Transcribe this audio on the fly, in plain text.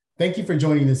Thank you for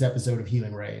joining this episode of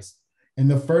Healing Race. In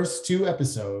the first two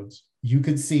episodes, you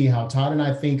could see how Todd and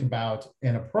I think about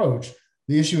and approach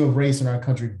the issue of race in our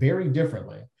country very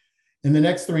differently. In the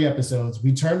next three episodes,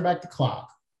 we turn back the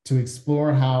clock to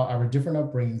explore how our different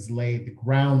upbringings laid the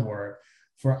groundwork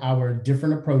for our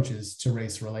different approaches to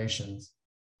race relations.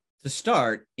 To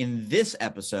start, in this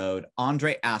episode,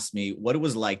 Andre asked me what it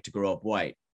was like to grow up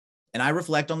white, and I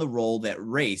reflect on the role that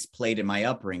race played in my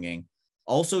upbringing,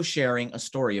 also sharing a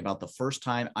story about the first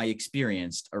time I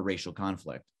experienced a racial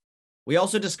conflict. We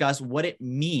also discuss what it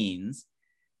means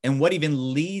and what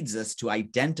even leads us to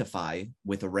identify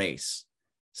with a race.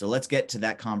 So let's get to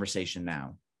that conversation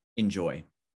now. Enjoy.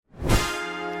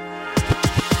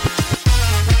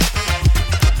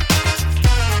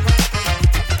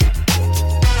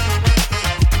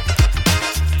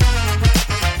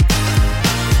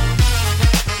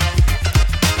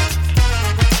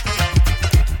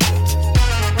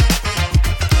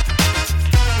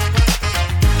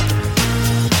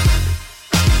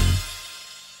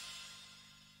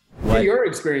 Your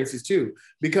experiences too,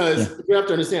 because you have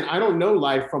to understand, I don't know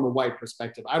life from a white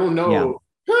perspective. I don't know,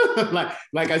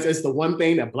 like I said, it's the one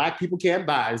thing that Black people can't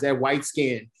buy is that white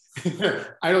skin.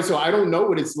 I don't know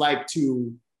what it's like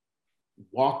to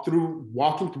walk through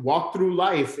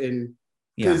life, and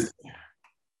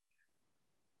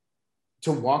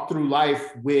to walk through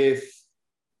life with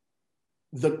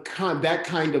that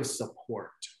kind of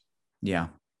support. Yeah.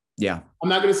 I'm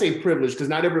not going to say privilege, because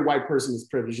not every white person is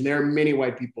privileged. And there are many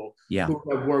white people who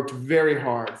have worked very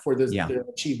hard for the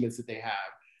achievements that they have.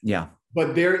 Yeah.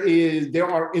 But there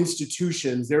are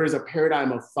institutions, there is a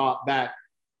paradigm of thought that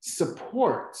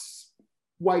supports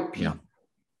white people. Yeah.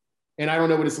 And I don't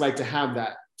know what it's like to have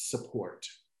that support.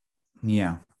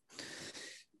 Yeah.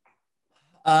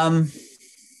 It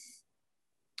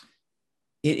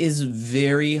is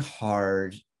very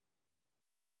hard.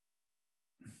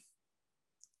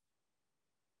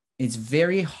 It's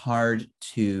very hard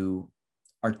to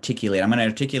articulate. I'm going to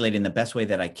articulate in the best way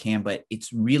that I can, but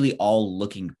it's really all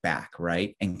looking back,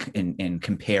 right? And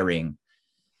comparing.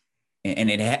 And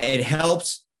it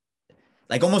helps,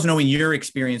 like, almost knowing your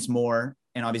experience more.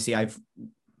 And obviously I've,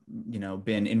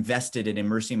 been invested in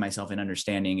immersing myself in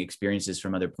understanding experiences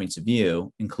from other points of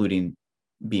view, including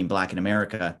being Black in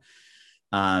America,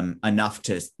 enough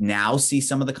to now see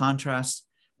some of the contrasts.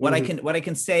 What I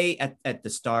can say at the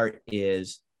start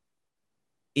is,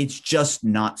 it's just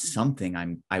not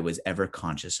something I was ever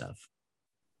conscious of.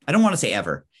 I don't want to say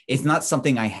ever. It's not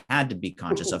something I had to be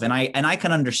conscious of. And I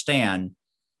can understand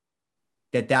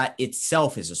that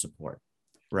itself is a support,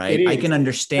 right? I can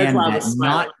understand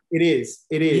that it is.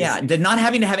 Yeah. That not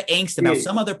having to have angst about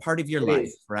some other part of your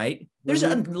life, right?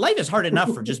 Life is hard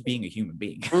enough for just being a human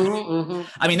being.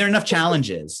 I mean, there are enough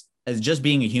challenges as just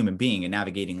being a human being and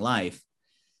navigating life.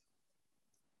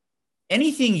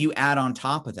 Anything you add on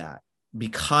top of that,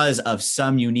 because of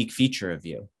some unique feature of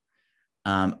you.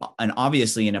 And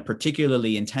obviously in a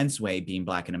particularly intense way, being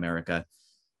Black in America,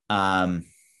 I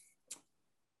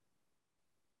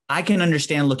can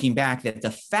understand looking back that the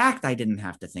fact I didn't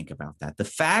have to think about that, the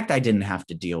fact I didn't have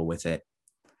to deal with it,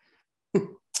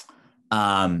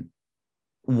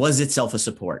 was itself a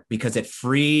support, because it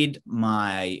freed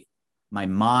my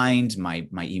mind, my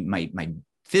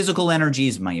physical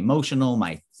energies, my emotional,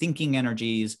 my thinking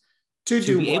energies, to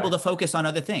be able to focus on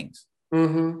other things.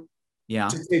 Mm-hmm. Yeah.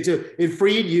 It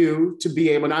freed you to be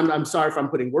able, and I'm sorry if I'm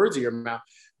putting words in your mouth,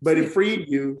 but it freed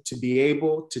you to be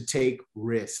able to take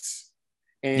risks.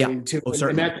 And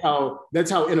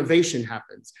that's how innovation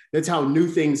happens. That's how new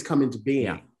things come into being.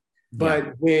 Yeah.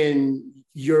 But when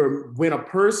a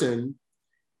person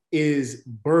is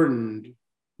burdened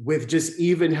with just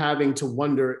even having to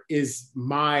wonder, is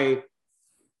my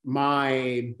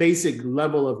basic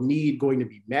level of need going to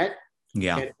be met?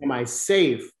 Yeah. And am I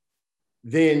safe?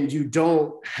 Then you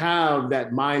don't have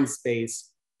that mind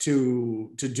space to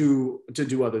do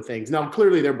other things. Now,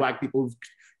 clearly there are Black people who've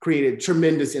created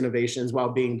tremendous innovations while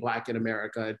being Black in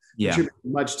America, contributed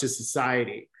much to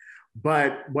society.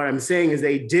 But what I'm saying is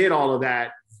they did all of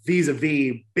that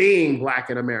vis-a-vis being Black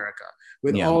in America,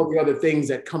 with all the other things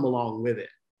that come along with it.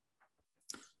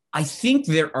 I think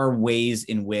there are ways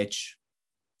in which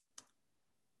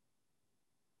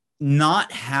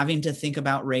not having to think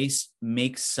about race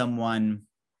makes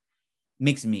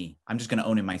me, I'm just going to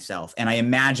own it myself, and I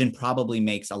imagine probably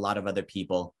makes a lot of other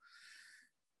people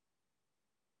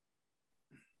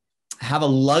have a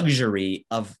luxury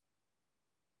of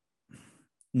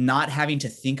not having to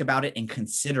think about it and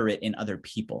consider it in other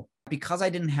people. Because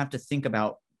I didn't have to think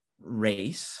about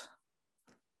race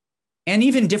and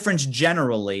even difference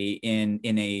generally in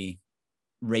a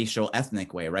racial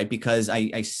ethnic way, right? Because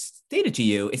I stated to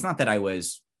you, it's not that I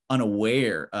was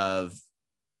unaware of,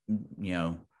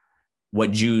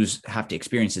 what Jews have to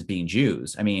experience as being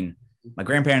Jews. I mean, my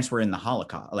grandparents were in the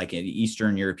Holocaust, like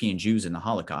Eastern European Jews in the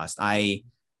Holocaust. I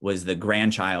was the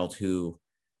grandchild who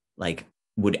like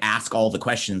would ask all the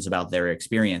questions about their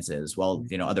experiences while,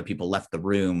 other people left the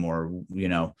room, or,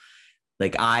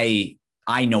 like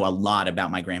I know a lot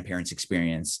about my grandparents'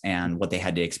 experience and what they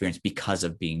had to experience because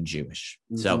of being Jewish.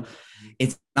 Mm-hmm. So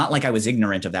it's not like I was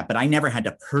ignorant of that, but I never had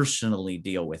to personally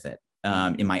deal with it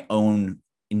in my own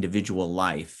individual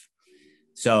life.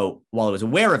 So while I was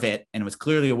aware of it and was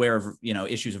clearly aware of,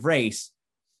 issues of race,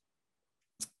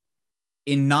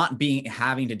 in not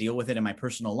having to deal with it in my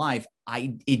personal life,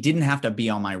 it didn't have to be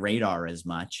on my radar as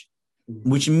much,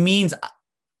 which means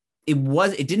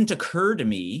it didn't occur to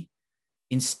me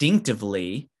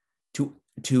instinctively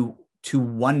to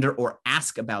wonder or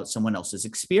ask about someone else's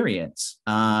experience.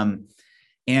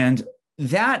 And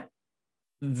that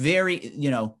very,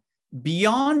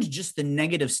 beyond just the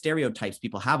negative stereotypes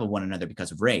people have of one another because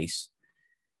of race,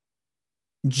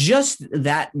 just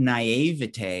that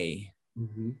naivete,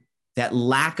 that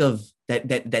lack of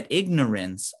that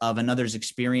ignorance of another's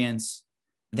experience,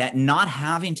 that not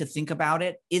having to think about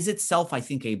it is itself, I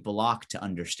think, a block to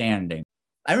understanding.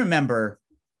 I remember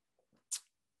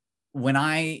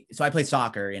I played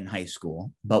soccer in high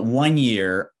school, but one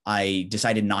year I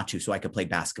decided not to, so I could play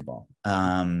basketball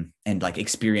and like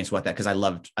experience what that, because I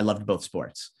loved both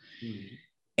sports.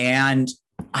 And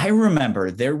I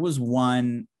remember there was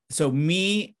so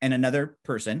me and another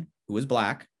person who was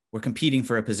Black were competing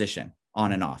for a position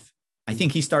on and off. I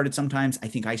think he started sometimes. I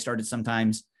think I started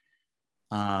sometimes.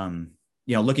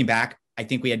 Looking back, I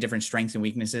think we had different strengths and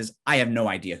weaknesses. I have no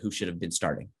idea who should have been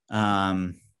starting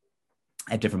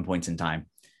at different points in time.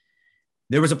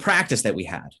 There was a practice that we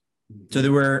had. So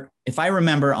there were, if I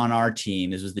remember, on our team,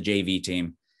 this was the JV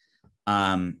team.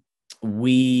 I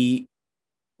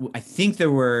think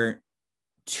there were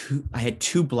I had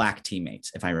two Black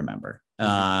teammates, if I remember,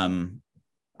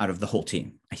 out of the whole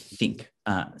team, I think.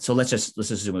 So let's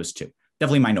assume it was two,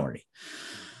 definitely minority.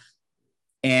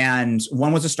 And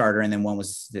one was a starter, and then one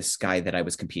was this guy that I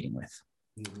was competing with.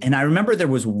 And I remember there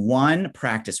was one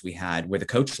practice we had where the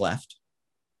coach left,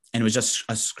 and it was just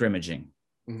a scrimmaging.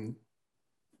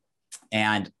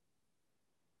 And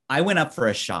I went up for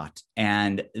a shot,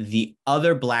 and the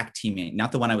other Black teammate,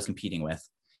 not the one I was competing with,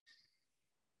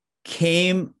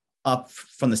 came up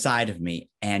from the side of me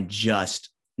and just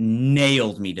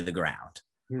nailed me to the ground.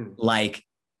 Like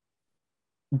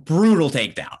brutal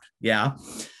takedown. Yeah.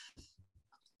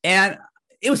 And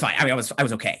it was fine. I mean, I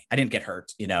was okay. I didn't get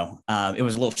hurt, it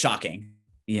was a little shocking,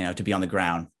 to be on the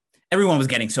ground. Everyone was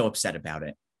getting so upset about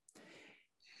it.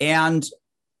 And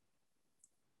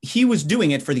he was doing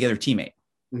it for the other teammate.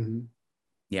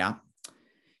 Yeah.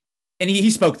 And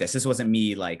he spoke this. This wasn't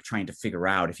me like trying to figure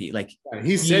out if he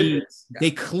said this. Yeah.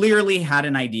 They clearly had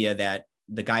an idea that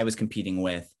the guy I was competing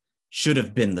with should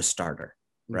have been the starter.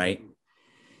 Right.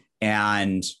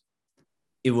 And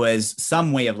it was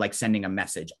some way of like sending a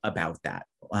message about that,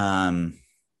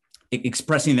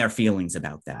 expressing their feelings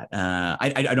about that.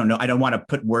 I don't know. I don't want to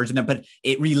put words in it, but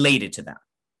it related to that.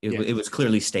 It was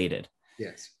clearly stated.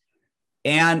 Yes.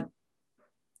 And,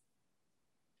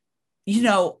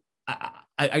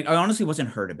 I honestly wasn't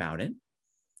hurt about it.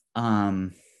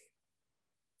 There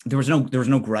was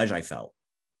no grudge I felt,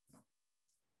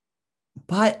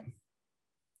 but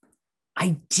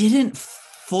I didn't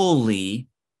fully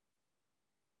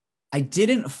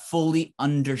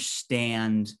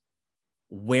understand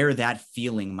where that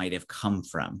feeling might have come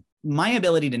from. My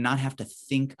ability to not have to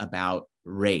think about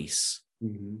race,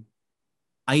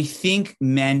 I think,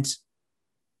 meant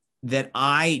that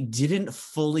I didn't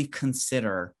fully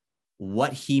consider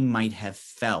what he might have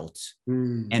felt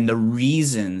and the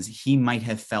reasons he might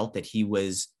have felt that he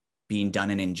was being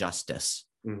done an injustice.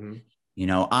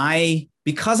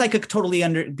 Because I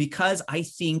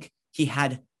think he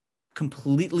had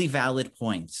completely valid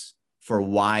points for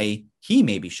why he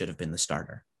maybe should have been the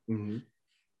starter. And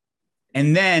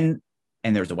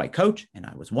there's a white coach, and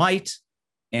I was white.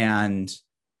 And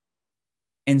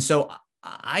so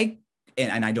I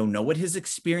don't know what his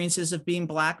experiences of being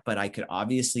Black, but I could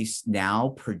obviously now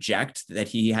project that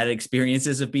he had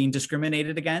experiences of being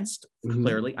discriminated against.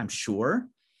 Clearly, I'm sure.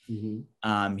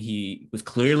 He was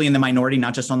clearly in the minority,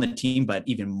 not just on the team, but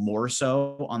even more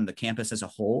so on the campus as a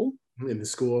whole. In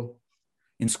school.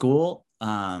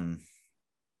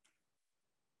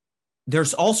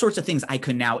 There's all sorts of things I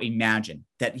could now imagine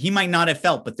that he might not have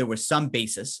felt, but there was some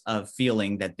basis of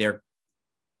feeling that there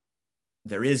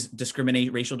is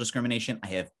racial discrimination.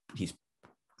 He's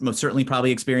most certainly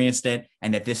probably experienced it,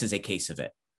 and that this is a case of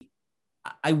it.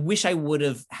 I wish I would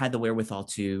have had the wherewithal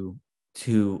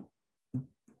to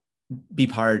be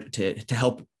part, to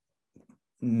help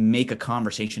make a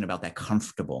conversation about that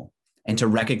comfortable, and to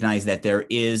recognize that there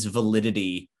is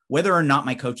validity, whether or not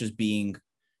my coach is being,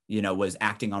 was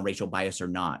acting on racial bias or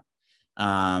not.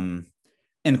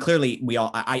 And clearly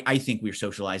I think we're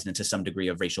socialized into some degree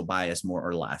of racial bias, more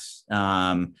or less,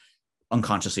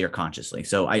 unconsciously or consciously.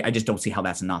 So I just don't see how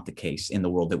that's not the case in the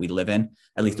world that we live in,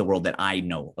 at least the world that I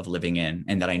know of living in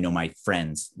and that I know my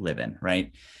friends live in,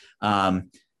 right?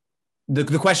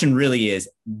 The question really is,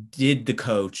 did the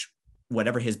coach,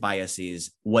 whatever his bias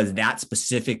is, was that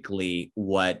specifically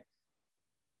what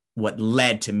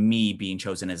led to me being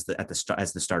chosen as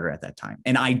the starter at that time?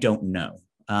 And I don't know.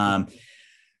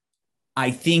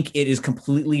 I think it is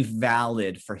completely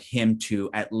valid for him to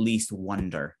at least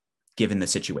wonder, given the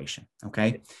situation.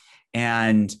 Okay.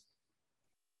 And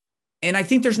I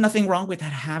think there's nothing wrong with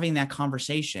having that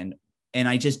conversation. And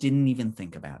I just didn't even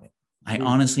think about it. I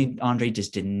honestly, Andre,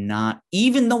 just did not,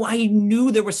 even though I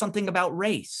knew there was something about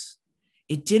race,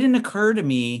 it didn't occur to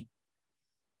me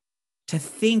to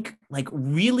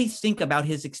really think about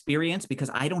his experience, because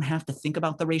I don't have to think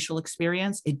about the racial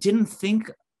experience. It didn't think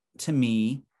to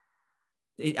me,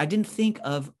 I didn't think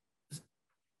of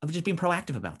just being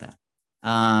proactive about that.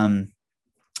 I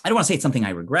don't want to say it's something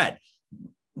I regret,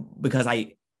 because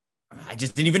I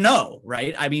just didn't even know,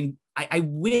 right? I mean, I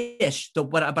wish,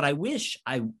 but I wish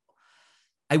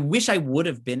I would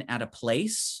have been at a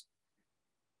place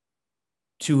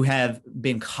to have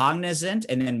been cognizant,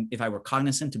 and then if I were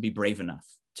cognizant, to be brave enough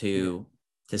to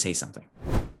say something.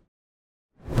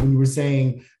 When you were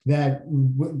saying that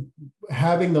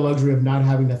having the luxury of not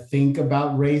having to think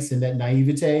about race and that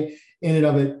naivete in and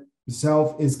of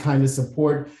itself is kind of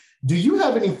support, do you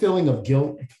have any feeling of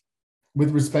guilt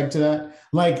with respect to that?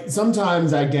 Like,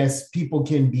 sometimes I guess people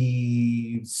can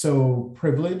be so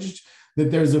privileged that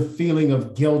there's a feeling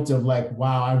of guilt of like,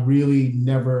 wow, I really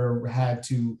never had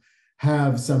to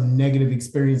have some negative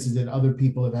experiences that other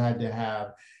people have had to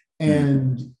have.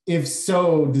 And if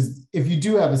so, if you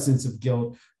do have a sense of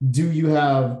guilt, do you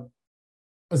have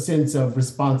a sense of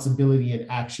responsibility and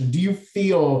action? Do you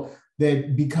feel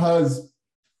that because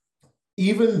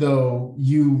even though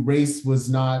race was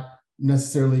not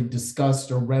necessarily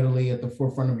discussed or readily at the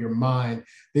forefront of your mind,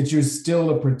 that you're still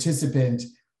a participant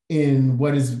in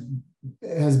what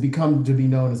has become to be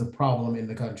known as a problem in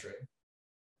the country?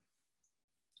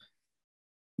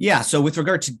 Yeah. So with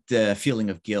regard to the feeling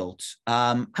of guilt,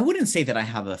 I wouldn't say that I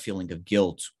have a feeling of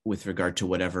guilt with regard to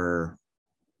whatever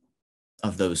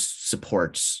of those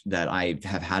supports that I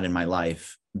have had in my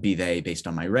life, be they based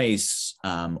on my race,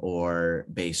 or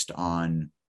based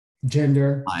on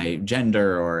my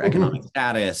gender or economic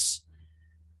status.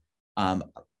 I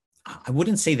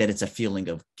wouldn't say that it's a feeling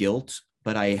of guilt,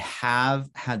 but I have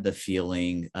had the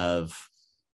feeling of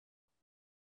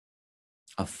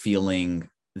a feeling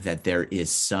that there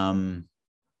is some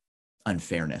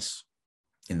unfairness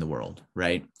in the world,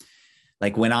 right?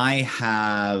 Like, when I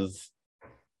have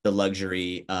the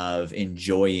luxury of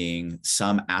enjoying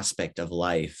some aspect of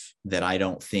life that I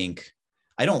don't think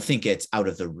it's out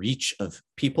of the reach of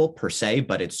people per se,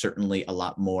 but it's certainly a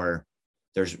lot more,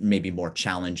 there's maybe more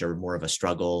challenge or more of a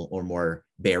struggle or more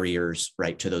barriers,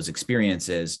 right, to those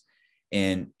experiences.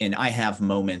 And I have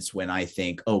moments when I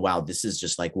think, oh, wow, this is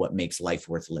just like what makes life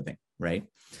worth living, right?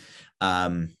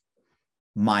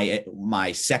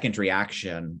 My second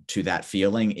reaction to that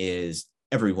feeling is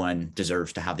everyone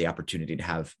deserves to have the opportunity to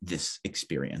have this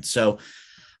experience. So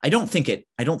I don't think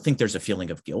there's a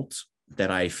feeling of guilt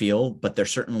that I feel, but there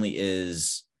certainly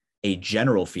is a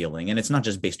general feeling, and it's not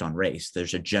just based on race.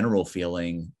 There's a general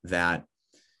feeling that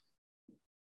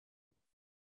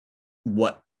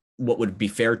what would be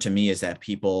fair to me is that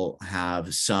people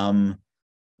have some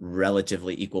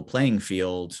relatively equal playing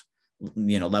field,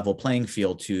 level playing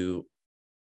field to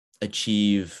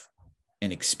achieve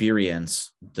and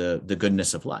experience the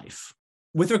goodness of life.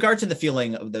 With regard to the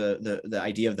feeling of the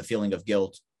idea of the feeling of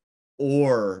guilt,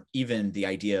 or even the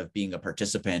idea of being a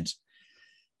participant,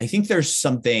 I think there's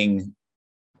something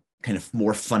kind of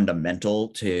more fundamental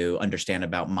to understand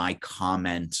about my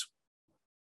comment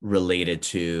related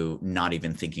to not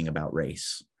even thinking about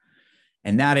race.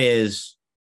 And that is,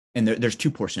 and there's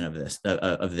two portions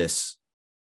of this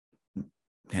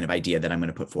kind of idea that I'm going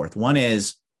to put forth. One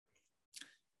is,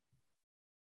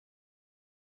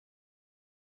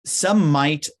 some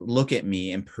might look at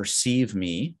me and perceive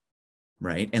me,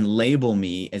 right, and label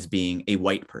me as being a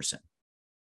white person,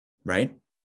 right?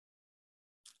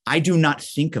 I do not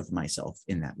think of myself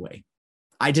in that way.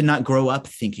 I did not grow up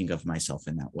thinking of myself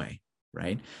in that way.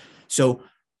 right? So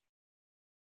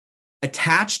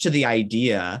attached to the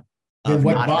idea of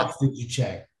what box did you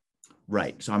check?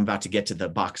 Right. So I'm about to get to the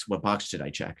box. What box did I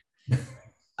check?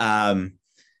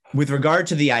 With regard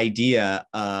to the idea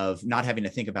of not having to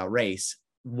think about race,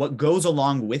 what goes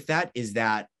along with that is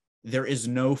that there is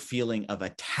no feeling of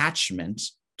attachment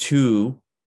to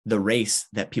the race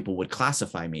that people would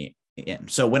classify me in.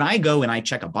 So when I go and I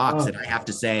check a box and I have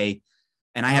to say,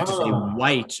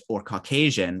 white or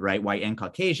Caucasian, right? White and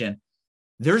Caucasian,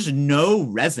 there's no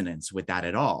resonance with that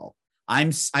at all.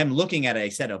 I'm looking at a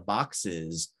set of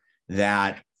boxes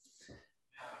that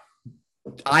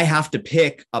I have to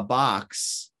pick a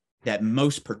box that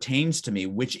most pertains to me,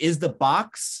 which is the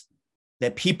box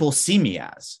that people see me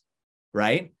as,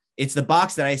 right? It's the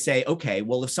box that I say, okay,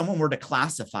 well, if someone were to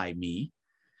classify me,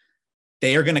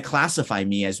 they are going to classify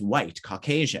me as white,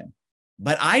 Caucasian.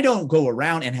 But I don't go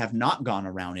around and have not gone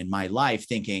around in my life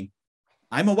thinking,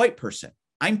 I'm a white person.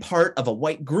 I'm part of a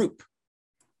white group.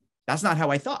 That's not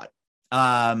how I thought.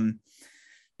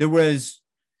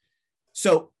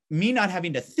 So me not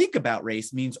having to think about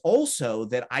race means also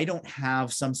that I don't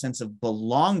have some sense of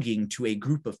belonging to a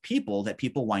group of people that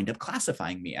people wind up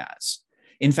classifying me as.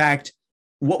 In fact,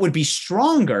 what would be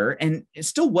stronger, and it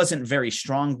still wasn't very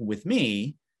strong with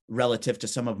me relative to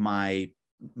some of my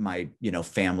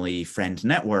family friend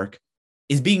network,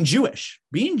 is being Jewish.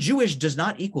 Being Jewish does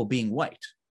not equal being white.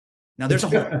 Now there's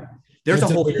a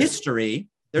whole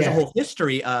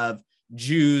history of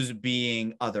Jews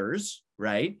being others,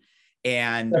 right?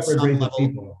 And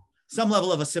some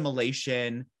level of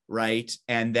assimilation, right?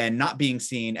 And then not being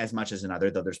seen as much as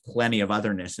another, though there's plenty of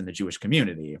otherness in the Jewish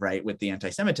community, right? With the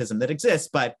anti-Semitism that exists,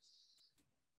 but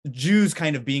Jews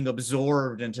kind of being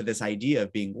absorbed into this idea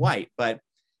of being white. But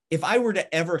if I were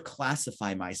to ever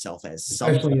classify myself as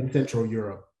something, especially in Central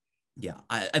Europe. Yeah.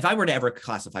 If I were to ever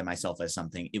classify myself as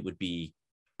something, it would be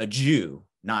a Jew,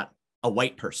 not a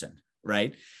white person.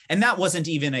 Right. And that wasn't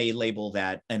even a label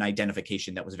an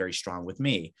identification that was very strong with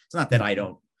me. It's not that I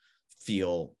don't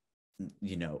feel,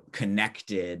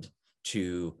 connected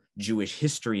to Jewish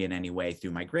history in any way through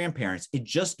my grandparents. It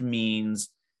just means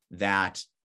that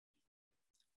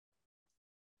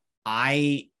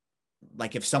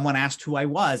if someone asked who I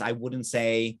was, I wouldn't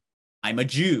say I'm a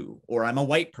Jew or I'm a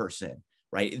white person,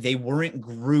 right? They weren't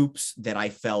groups that I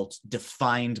felt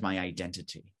defined my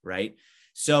identity, right?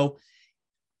 So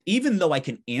even though I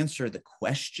can answer the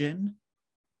question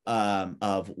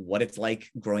of what it's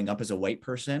like growing up as a white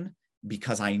person,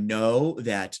 because I know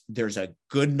that there's a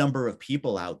good number of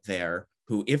people out there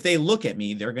who, if they look at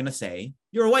me, they're going to say,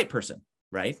 you're a white person,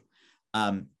 right?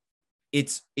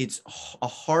 It's a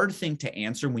hard thing to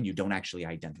answer when you don't actually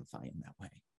identify in that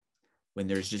way, when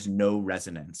there's just no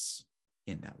resonance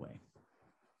in that way.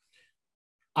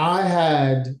 I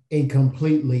had a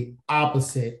completely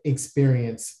opposite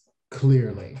experience.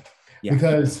 Clearly,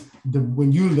 because the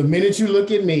minute you look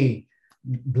at me,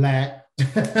 Black,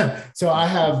 so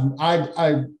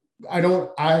I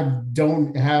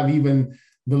don't have even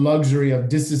the luxury of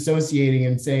disassociating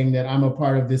and saying that I'm a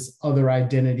part of this other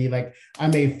identity. Like I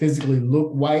may physically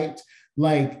look white,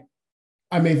 but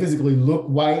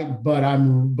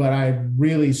I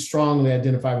really strongly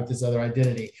identify with this other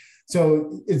identity.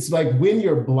 So it's like when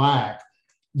you're Black,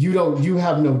 you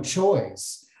have no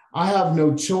choice. I have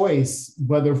no choice,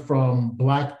 whether from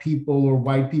Black people or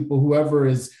white people, whoever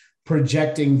is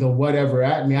projecting the whatever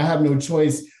at me, I have no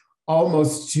choice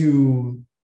almost to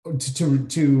turn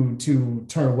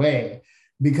away,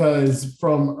 because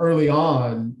from early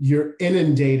on, you're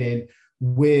inundated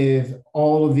with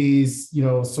all of these,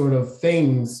 sort of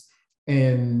things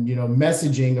and,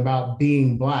 messaging about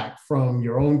being Black from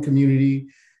your own community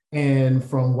and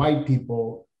from white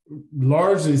people,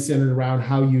 largely centered around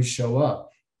how you show up.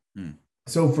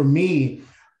 So for me,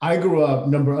 I grew up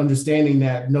understanding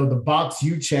that the box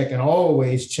you check and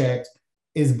always checked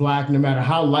is Black, no matter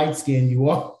how light skinned you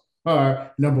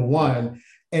are, number one.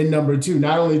 And number two,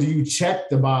 not only do you check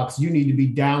the box, you need to be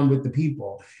down with the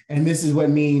people. And this is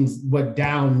what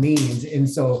down means. And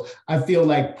so I feel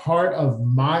like part of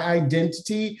my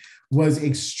identity was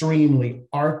extremely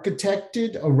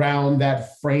architected around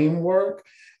that framework.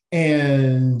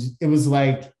 And it was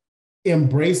like,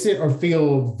 embrace it or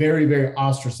feel very, very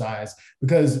ostracized,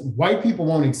 because white people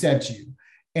won't accept you.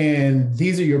 And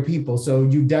these are your people. So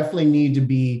you definitely need to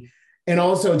be, and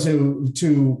also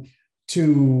to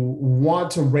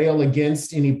want to rail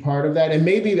against any part of that. And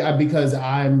maybe because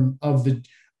I'm of the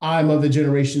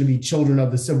generation to be children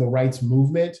of the civil rights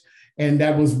movement. And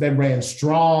that ran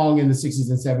strong in the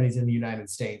 60s and 70s in the United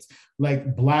States.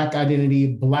 Like Black identity,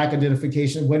 Black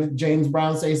identification. What did James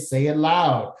Brown say? Say it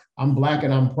loud. I'm Black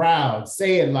and I'm proud.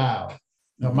 Say it loud.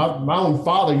 Now, my own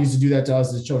father used to do that to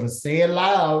us as children, say it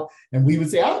loud, and we would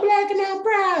say, I'm Black and I'm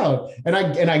proud.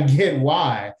 And I get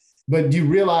why. But do you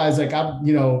realize, like,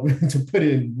 to put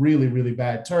it in really, really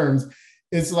bad terms,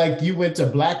 it's like you went to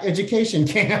Black education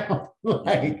camp,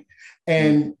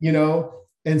 and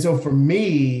so for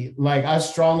me, like, I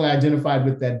strongly identified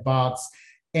with that box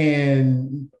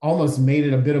and almost made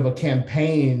it a bit of a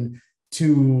campaign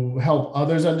to help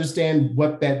others understand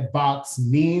what that box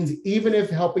means, even if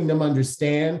helping them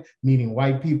understand, meaning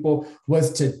white people,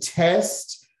 was to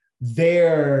test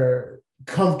their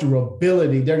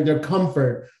comfortability, their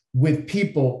comfort with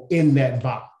people in that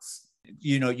box.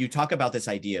 You talk about this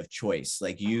idea of choice.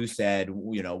 Like you said,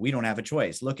 we don't have a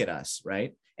choice. Look at us,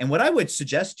 right? And what I would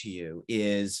suggest to you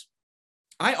is,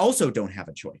 I also don't have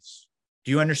a choice.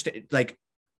 Do you understand? Like,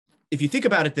 if you think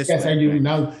about it this way. Yes, I do.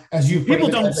 Now, as you people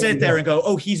don't sit there and go,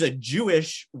 oh, he's a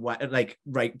Jewish, like,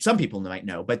 right? Some people might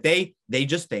know, but they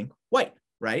just think white,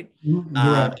 right?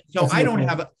 Right. So I don't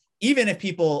have, even if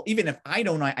I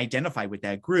don't identify with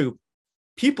that group,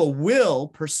 people will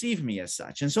perceive me as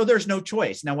such. And so there's no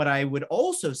choice. Now, what I would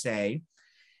also say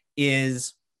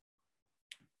is,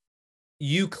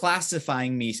 you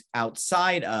classifying me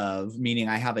outside of, meaning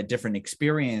I have a different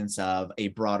experience of a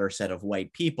broader set of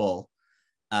white people,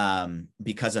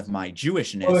 because of my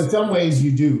Jewishness. Well, in some ways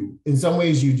you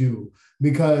do,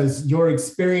 because your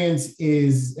experience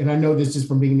is, and I know this just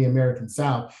from being in the American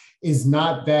South, is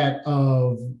not that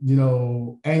of,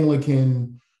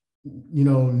 Anglican,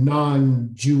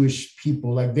 non-Jewish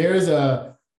people. Like there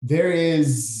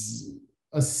is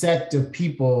a sect of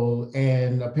people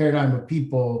and a paradigm of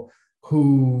people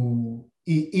who,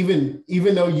 even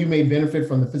though you may benefit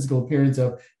from the physical appearance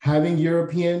of having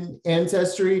European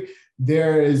ancestry,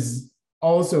 there is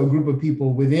also a group of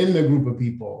people within the group of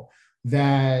people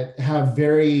that have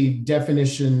very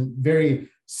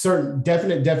certain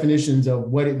definite definitions of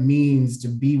what it means to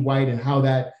be white and how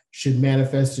that should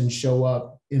manifest and show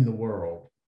up in the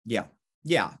world. Yeah.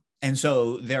 Yeah. And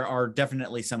so there are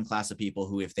definitely some class of people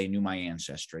who, if they knew my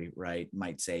ancestry, right,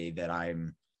 might say that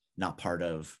I'm not part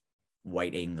of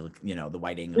white English, the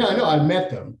white English. Yeah, I know. I've met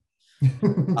them.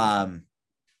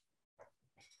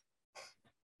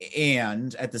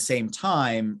 And at the same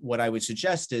time, what I would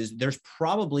suggest is there's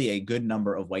probably a good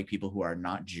number of white people who are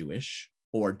not Jewish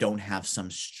or don't have some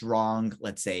strong,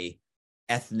 let's say,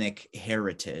 ethnic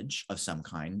heritage of some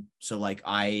kind. So like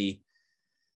I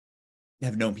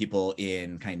have known people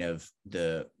in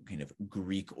the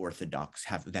Greek Orthodox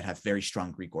that have very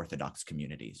strong Greek Orthodox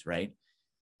communities, right?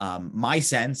 My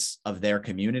sense of their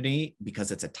community,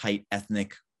 because it's a tight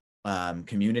ethnic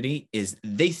community, is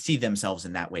they see themselves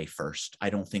in that way first.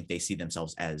 I don't think they see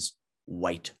themselves as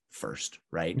white first,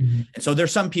 right? Mm-hmm. And so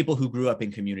there's some people who grew up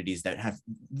in communities that have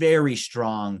very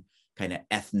strong kind of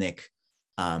ethnic,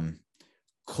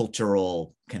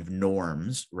 cultural kind of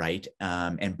norms, right?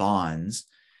 And bonds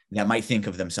that might think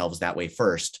of themselves that way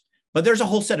first. But there's a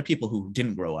whole set of people who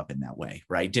didn't grow up in that way,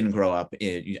 right? Didn't grow up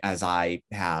as I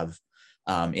have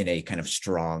in a kind of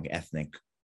strong ethnic,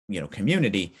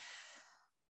 community,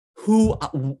 who,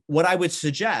 what I would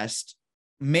suggest,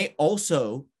 may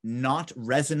also not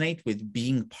resonate with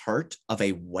being part of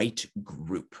a white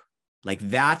group. Like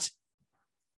that,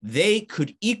 they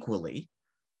could equally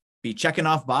be checking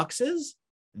off boxes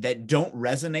that don't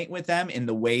resonate with them in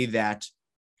the way that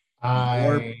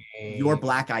your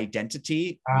Black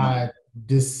identity. I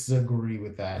disagree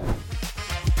with that.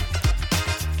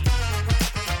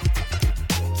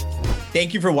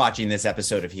 Thank you for watching this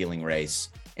episode of Healing Race,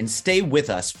 and stay with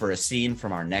us for a scene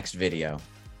from our next video.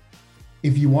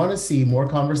 If you want to see more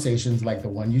conversations like the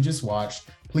one you just watched,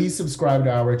 please subscribe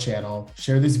to our channel,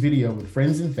 share this video with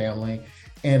friends and family,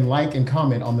 and like and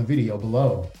comment on the video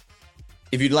below.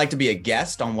 If you'd like to be a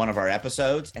guest on one of our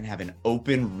episodes and have an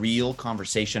open, real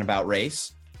conversation about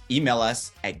race, email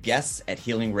us at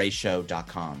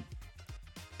guests@healingraceshow.com.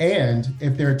 And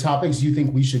if there are topics you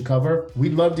think we should cover,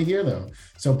 we'd love to hear them.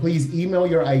 So please email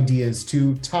your ideas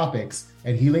to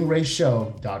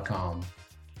topics@healingraceshow.com.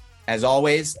 As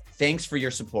always, thanks for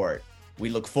your support. We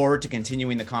look forward to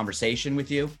continuing the conversation with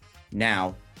you.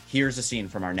 Now, here's a scene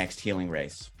from our next Healing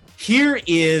Race. Here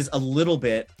is a little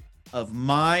bit of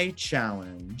my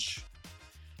challenge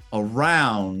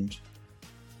around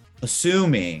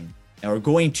assuming or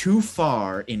going too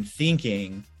far in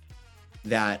thinking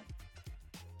that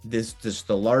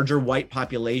the larger white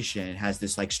population has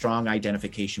this like strong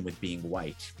identification with being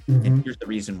white. Mm-hmm. And here's the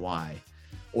reason why.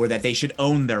 Or that they should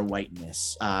own their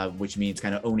whiteness, which means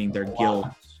kind of owning their guilt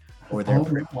or their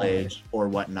privilege or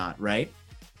whatnot, right?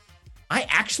 I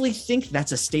actually think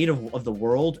that's a state of the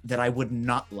world that I would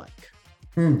not like.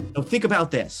 So think about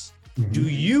this. Mm-hmm. Do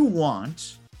you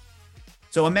want,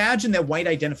 so imagine that white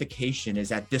identification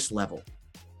is at this level,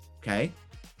 okay?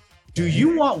 Do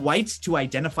you want whites to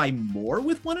identify more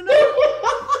with one another?